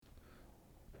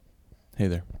Hey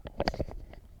there,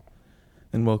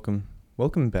 and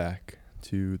welcome back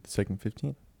to the Second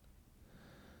 15,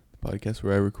 the podcast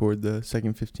where I record the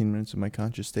second 15 minutes of my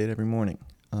conscious state every morning.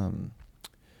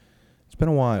 It's been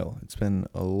a while. It's been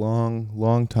a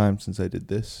long time since I did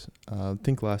this. I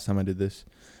think last time I did this,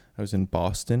 I was in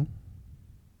Boston,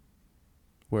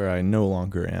 where I no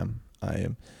longer am. I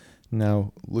am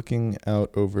now looking out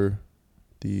over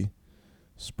the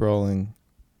sprawling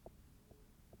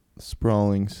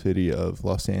city of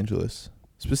Los Angeles,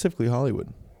 specifically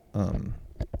Hollywood.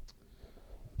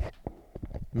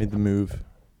 Made the move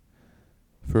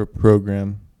for a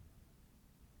program.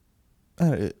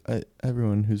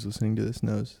 Everyone who's listening to this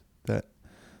knows that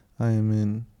I am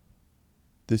in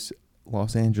this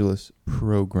Los Angeles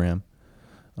program.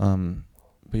 But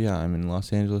yeah, I'm in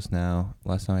Los Angeles now.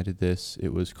 Last time I did this,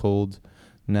 it was cold.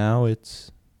 Now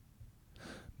it's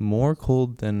more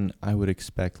cold than I would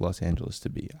expect Los Angeles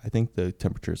to be. I think the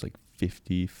temperature is like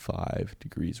 55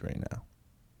 degrees right now.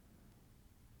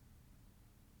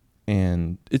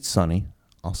 And it's sunny,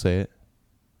 I'll say it.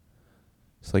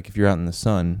 It's like if you're out in the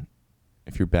sun,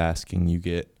 if you're basking, you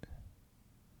get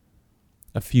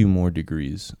a few more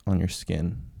degrees on your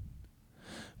skin.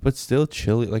 But still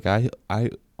chilly. Like I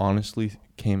honestly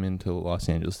came into Los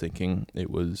Angeles thinking it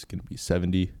was going to be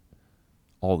 70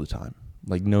 all the time.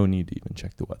 Like no need to even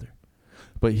check the weather.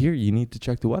 But here you need to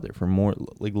check the weather for more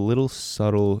like little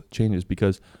subtle changes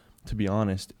because to be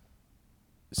honest,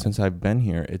 since I've been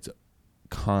here, it's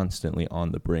constantly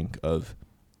on the brink of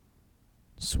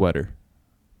sweater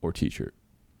or t-shirt,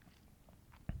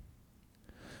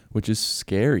 which is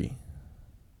scary.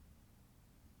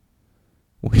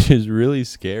 Which is really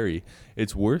scary.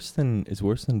 It's worse than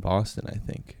Boston, I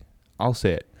think. I'll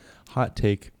say it. Hot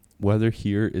take, weather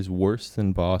here is worse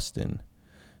than Boston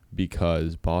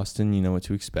because Boston, you know what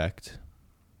to expect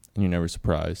and you're never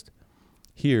surprised.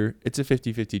 Here, it's a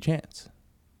 50-50 chance.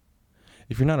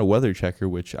 If you're not a weather checker,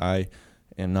 which I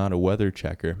am not a weather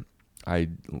checker, I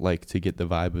like to get the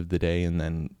vibe of the day and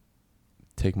then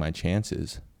take my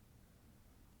chances.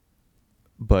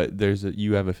 But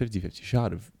you have a 50-50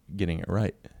 shot of getting it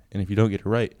right. And if you don't get it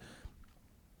right,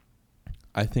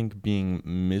 I think being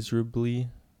miserably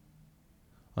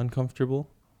uncomfortable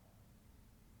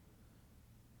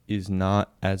is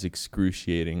not as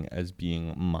excruciating as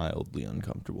being mildly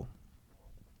uncomfortable.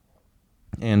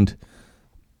 And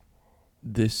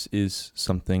this is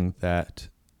something that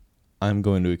I'm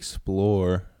going to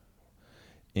explore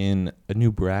in a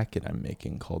new bracket I'm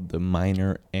making called the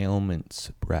minor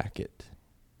ailments bracket.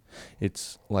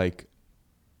 It's like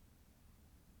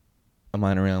a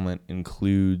minor ailment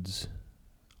includes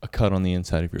a cut on the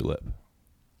inside of your lip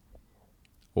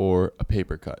or a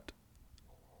paper cut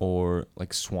or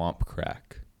like swamp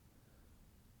crack,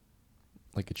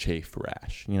 like a chafe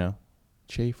rash,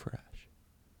 chafe rash.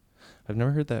 I've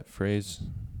never heard that phrase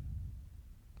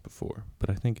before,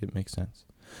 but I think it makes sense.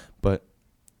 But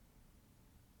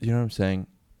you know what I'm saying?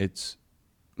 It's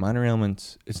minor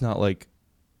ailments. It's not like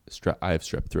I have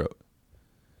strep throat.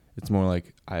 It's more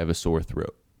like I have a sore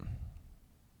throat.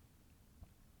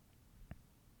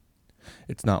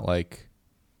 It's not like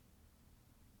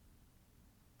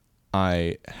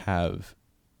I have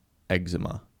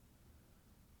eczema.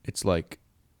 It's like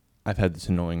I've had this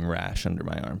annoying rash under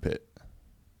my armpit.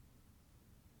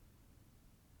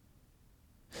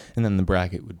 And then the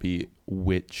bracket would be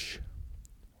which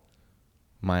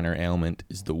minor ailment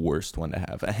is the worst one to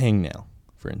have. A hangnail,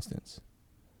 for instance.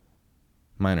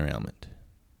 Minor ailment.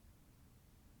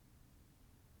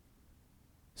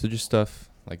 So just stuff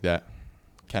like that.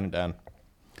 Count it down.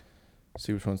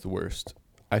 See which one's the worst.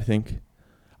 I think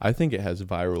it has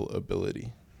viral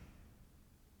ability.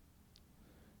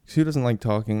 Who doesn't like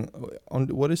talking on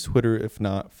what is Twitter if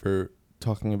not for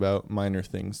talking about minor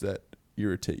things that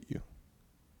irritate you?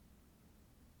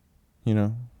 You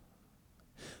know?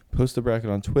 Post the bracket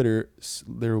on Twitter.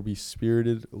 There will be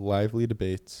spirited, lively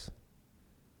debates.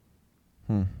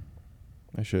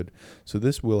 I should. So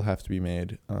this will have to be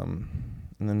made. And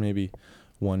then maybe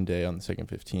one day on the second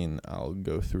 15, I'll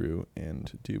go through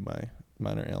and do my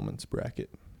minor ailments bracket.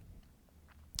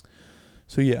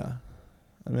 So yeah,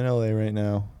 I'm in LA right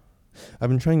now. I've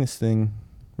been trying this thing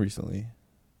recently.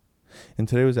 And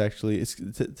today was actually,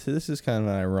 this is kind of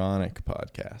an ironic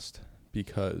podcast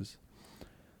because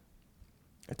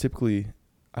typically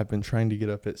I've been trying to get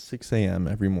up at 6 a.m.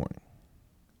 every morning.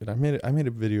 And I made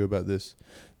a video about this,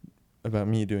 about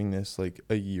me doing this like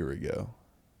a year ago.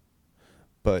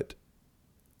 But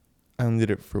I only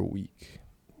did it for a week.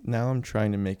 Now I'm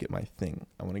trying to make it my thing.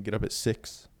 I want to get up at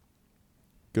 6,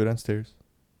 go downstairs,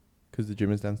 because the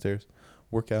gym is downstairs,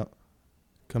 work out,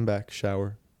 come back,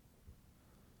 shower,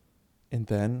 And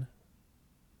then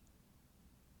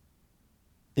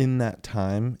in that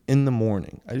time, in the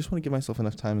morning, I just want to give myself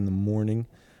enough time in the morning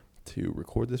to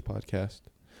record this podcast,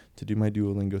 to do my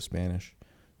Duolingo Spanish,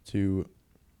 to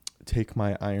take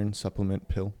my iron supplement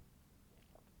pill,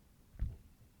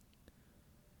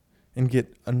 and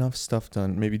get enough stuff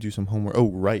done. Maybe do some homework.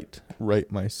 Oh, write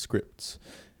my scripts.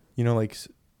 Like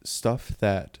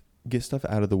get stuff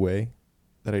out of the way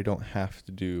that I don't have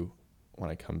to do when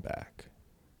I come back.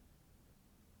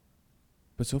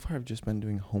 But so far I've just been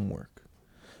doing homework,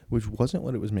 which wasn't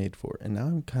what it was made for. And now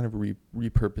I'm kind of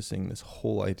repurposing this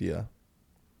whole idea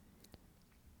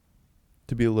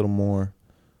to be a little more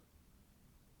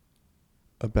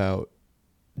about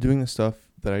doing the stuff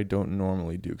that I don't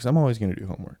normally do. Because I'm always going to do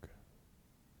homework.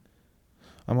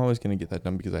 I'm always going to get that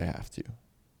done because I have to.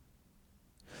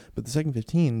 But the second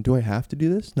 15, do I have to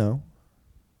do this? No.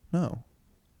 Do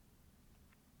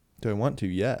I want to?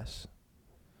 Yes.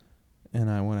 And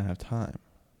I want to have time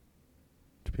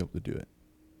to be able to do it.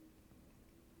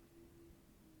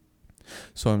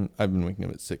 So I've been waking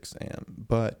up at 6 a.m.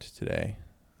 But today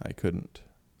I couldn't.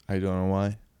 I don't know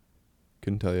why.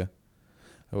 Couldn't tell you.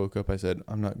 I woke up, I said,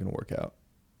 I'm not going to work out.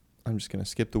 I'm just going to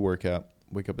skip the workout,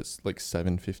 wake up at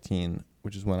 7:15,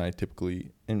 which is when I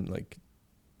typically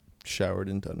showered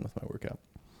and done with my workout.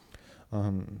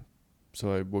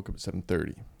 So I woke up at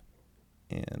 7:30,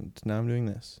 and now I'm doing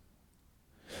this.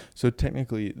 So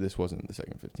technically, this wasn't the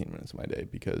second 15 minutes of my day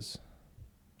because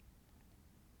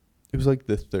it was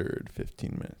the third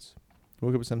 15 minutes. I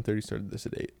woke up at 7:30, started this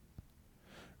at 8.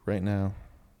 Right now,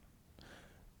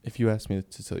 if you asked me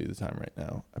to tell you the time right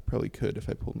now, I probably could if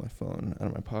I pulled my phone out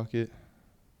of my pocket.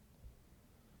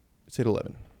 It's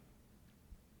 8:11.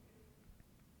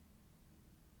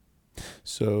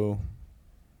 So,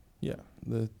 yeah,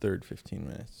 the third 15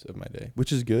 minutes of my day,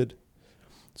 which is good.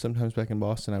 Sometimes back in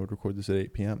Boston, I would record this at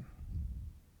 8 p.m.,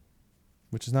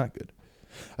 which is not good.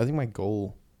 I think my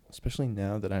goal, especially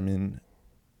now that I'm in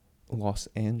Los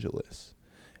Angeles,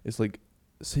 is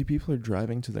say people are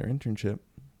driving to their internship,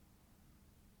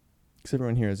 because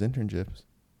everyone here has internships,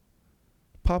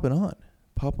 pop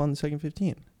on the second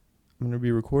 15. I'm going to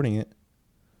be recording it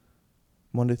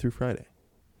Monday through Friday.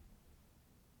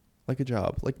 Like a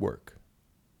job, like work.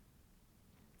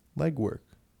 Legwork.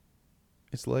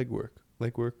 It's legwork.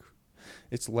 Legwork.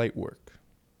 It's light work.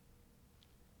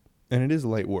 And it is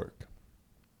light work.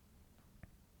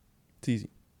 It's easy.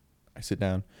 I sit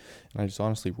down and I just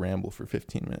honestly ramble for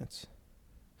 15 minutes.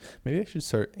 Maybe I should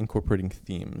start incorporating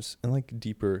themes and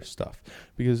deeper stuff.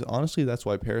 Because honestly, that's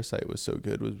why Parasite was so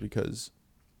good, was because,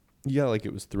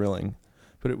 it was thrilling.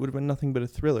 But it would have been nothing but a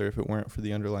thriller if it weren't for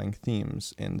the underlying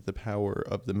themes and the power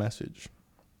of the message.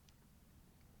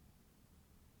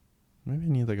 Maybe I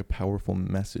need a powerful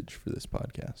message for this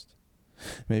podcast.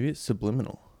 Maybe it's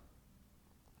subliminal.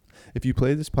 If you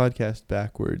play this podcast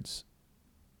backwards,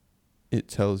 it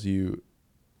tells you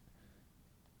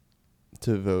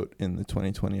to vote in the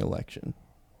 2020 election.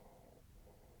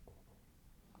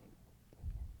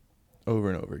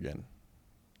 Over and over again.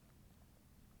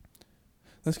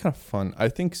 That's kind of fun. I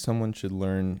think someone should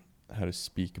learn how to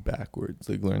speak backwards,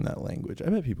 learn that language. I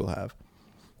bet people have.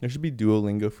 There should be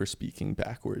Duolingo for speaking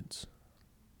backwards.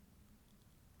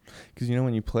 Because,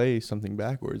 when you play something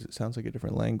backwards, it sounds like a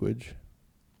different language.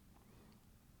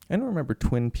 I don't remember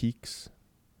Twin Peaks.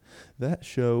 That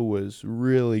show was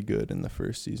really good in the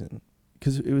first season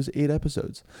because it was 8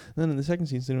 episodes. And then in the second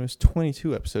season, it was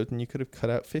 22 episodes, and you could have cut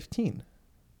out 15.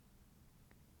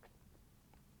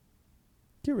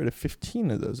 Get rid of 15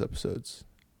 of those episodes.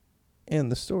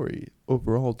 And the story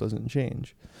overall doesn't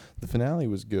change. The finale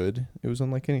was good. It was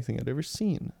unlike anything I'd ever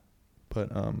seen. But,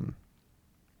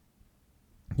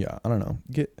 yeah, I don't know.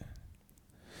 Get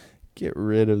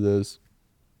rid of those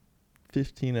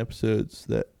 15 episodes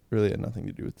that really had nothing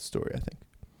to do with the story, I think.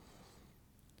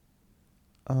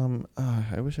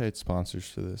 I wish I had sponsors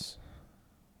for this.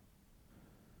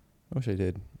 I wish I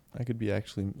did. I could be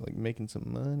actually making some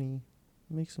money.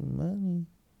 Make some money.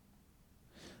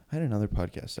 I had another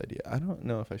podcast idea. I don't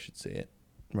know if I should say it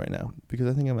right now because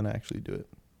I think I'm going to actually do it.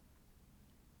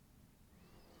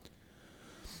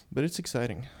 But it's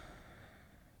exciting.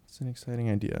 It's an exciting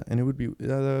idea. And that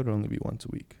would only be once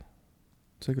a week.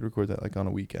 So I could record that on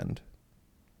a weekend.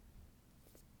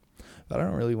 But I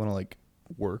don't really want to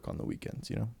work on the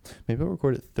weekends, Maybe I'll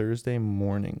record it Thursday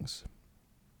mornings.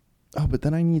 Oh, but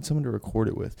then I need someone to record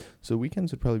it with. So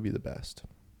weekends would probably be the best.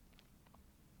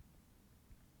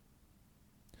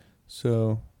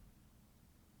 So,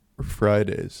 or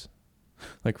Fridays,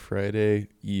 Friday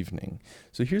evening.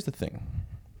 So here's the thing.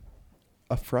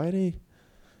 A Friday,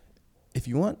 if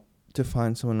you want to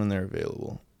find someone when they're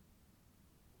available,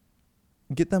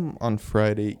 get them on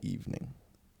Friday evening.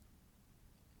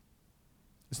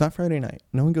 It's not Friday night.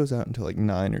 No one goes out until like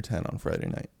 9 or 10 on Friday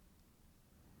night.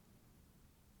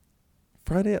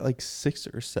 Friday at like 6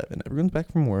 or 7. Everyone's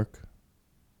back from work.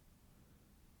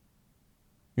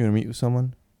 You want to meet with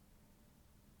someone?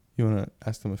 You want to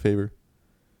ask them a favor?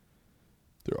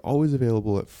 They're always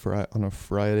available on a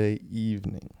Friday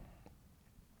evening.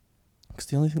 Because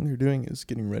the only thing they're doing is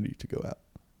getting ready to go out.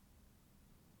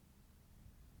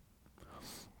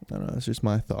 I don't know. It's just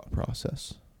my thought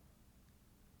process.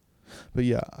 But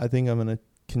yeah, I think I'm going to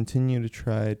continue to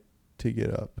try to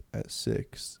get up at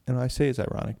 6. And I say it's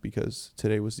ironic because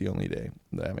today was the only day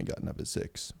that I haven't gotten up at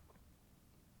 6.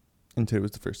 And today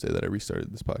was the first day that I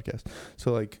restarted this podcast.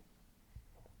 So, like,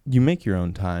 you make your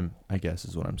own time, I guess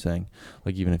is what I'm saying.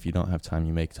 Like, even if you don't have time,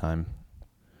 you make time.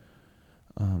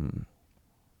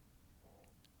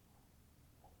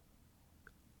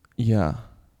 Yeah.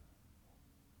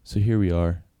 So here we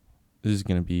are. This is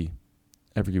going to be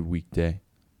every weekday.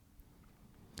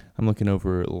 I'm looking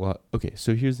over a lot. Okay,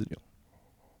 so here's the deal.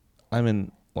 I'm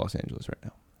in Los Angeles right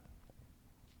now.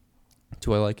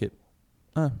 Do I like it?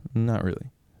 Not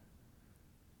really.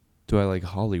 Do I like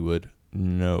Hollywood?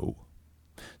 No.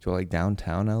 Do I like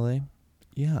downtown LA?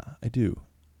 Yeah, I do.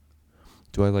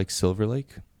 Do I like Silver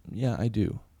Lake? Yeah, I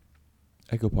do.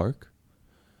 Echo Park?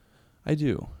 I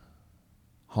do.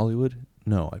 Hollywood?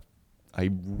 No, I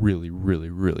really, really,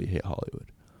 really hate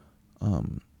Hollywood.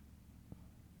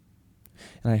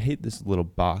 And I hate this little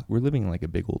box. We're living in like a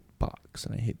big old box,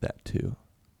 and I hate that too.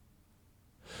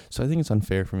 So I think it's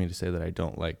unfair for me to say that I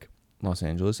don't like Los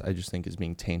Angeles. I just think it's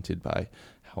being tainted by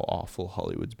how awful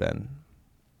Hollywood's been.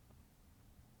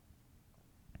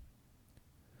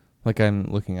 Like, I'm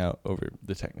looking out over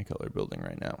the Technicolor building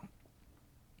right now,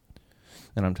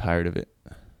 and I'm tired of it.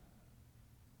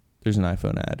 There's an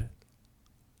iPhone ad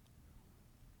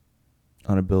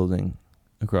on a building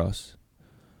across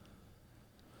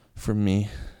from me,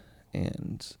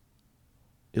 and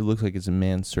it looks like it's a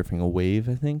man surfing a wave,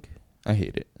 I think. I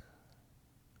hate it.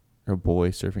 Or a boy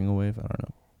surfing a wave, I don't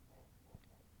know.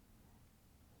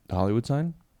 The Hollywood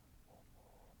sign?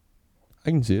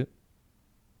 I can see it.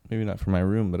 Maybe not from my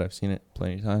room, but I've seen it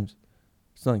plenty of times.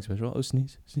 It's nothing special. Oh,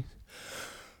 sneeze.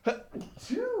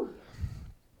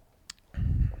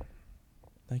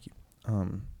 Thank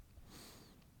you.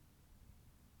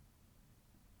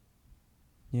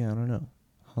 Yeah, I don't know.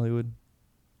 Hollywood,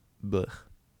 blech.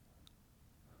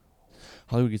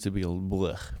 Hollywood gets to be a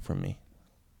blech from me.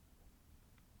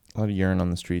 A lot of urine on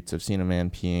the streets. I've seen a man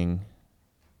peeing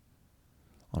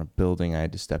on a building. I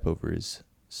had to step over his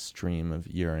stream of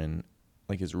urine,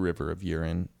 like his river of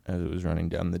urine, as it was running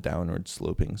down the downward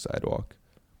sloping sidewalk.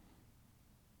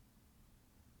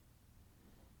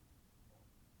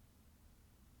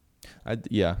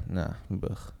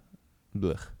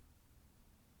 Blech.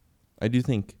 I do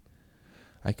think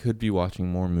I could be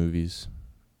watching more movies.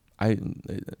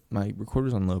 My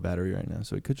recorder's on low battery right now,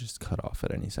 so it could just cut off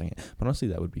at any second. But honestly,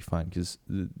 that would be fine, because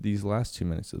these last 2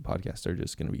 minutes of the podcast are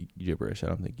just going to be gibberish. I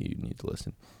don't think you need to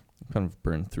listen. I kind of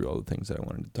burned through all the things that I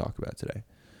wanted to talk about today.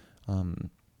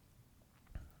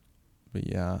 But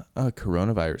yeah,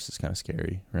 coronavirus is kind of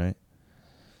scary, right?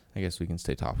 I guess we can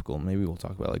stay topical. Maybe we'll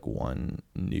talk about like one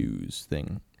news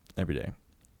thing every day,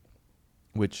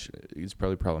 which is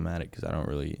probably problematic because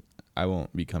I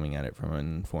won't be coming at it from an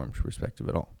informed perspective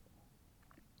at all.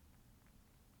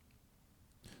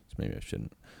 So maybe I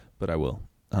shouldn't, but I will.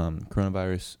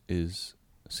 Coronavirus is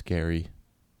scary.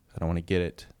 I don't want to get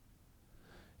it.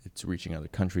 It's reaching other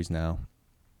countries now.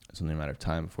 It's only a matter of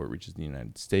time before it reaches the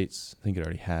United States. I think it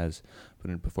already has,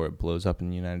 but before it blows up in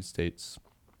the United States,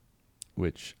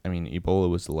 which, I mean, Ebola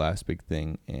was the last big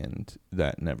thing, and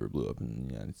that never blew up in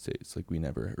the United States. Like, we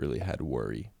never really had to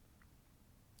worry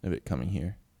of it coming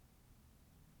here.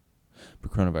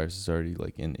 But coronavirus is already,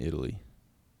 like, in Italy.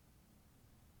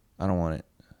 I don't want it.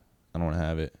 I don't want to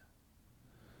have it.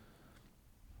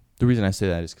 The reason I say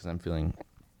that is because I'm feeling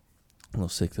a little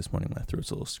sick this morning. My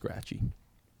throat's a little scratchy.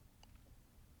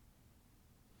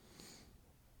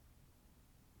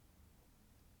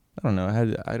 I don't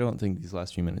know. I don't think these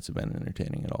last few minutes have been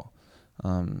entertaining at all.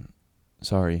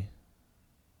 Sorry.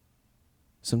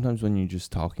 Sometimes when you're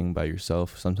just talking by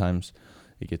yourself, sometimes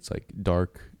it gets like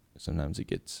dark. Sometimes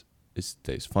it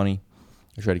stays funny.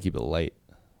 I try to keep it light.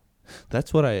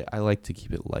 That's what I like, to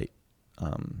keep it light.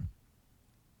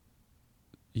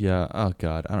 Yeah. Oh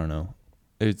God. I don't know.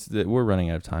 We're running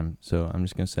out of time, so I'm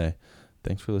just gonna say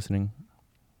thanks for listening.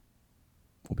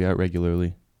 We'll be out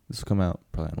regularly. This will come out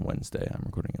probably on Wednesday. I'm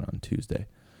recording it on Tuesday.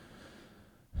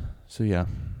 So yeah.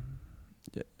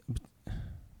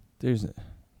 There's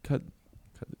cut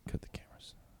the